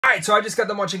Alright, so I just got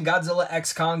done watching Godzilla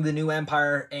X Kong, The New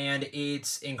Empire, and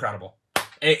it's incredible.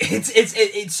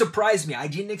 It surprised me. I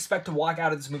didn't expect to walk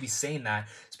out of this movie saying that,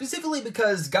 specifically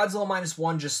because Godzilla Minus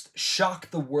One just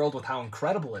shocked the world with how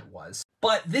incredible it was.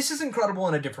 But this is incredible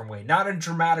in a different way, not a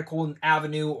dramatical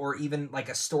avenue or even like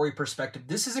a story perspective.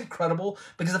 This is incredible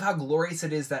because of how glorious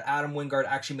it is that Adam Wingard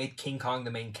actually made King Kong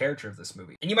the main character of this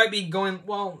movie. And you might be going,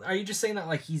 well, are you just saying that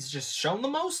like he's just shown the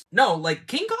most? No, like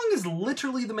King Kong is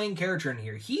literally the main character in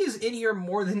here. He is in here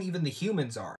more than even the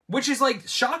humans are, which is like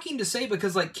shocking to say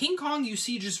because like King Kong you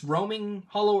see just roaming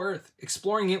Hollow Earth,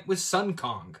 exploring it with Sun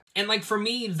Kong. And like for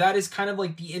me, that is kind of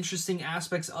like the interesting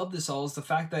aspects of this all is the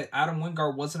fact that Adam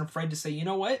Wingard wasn't afraid to say, you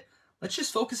know what? Let's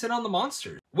just focus in on the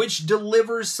monsters, which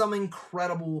delivers some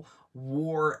incredible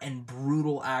war and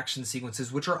brutal action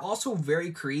sequences, which are also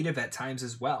very creative at times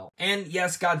as well. And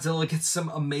yes, Godzilla gets some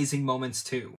amazing moments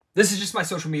too. This is just my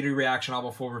social media reaction. I'll have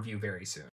a full review very soon.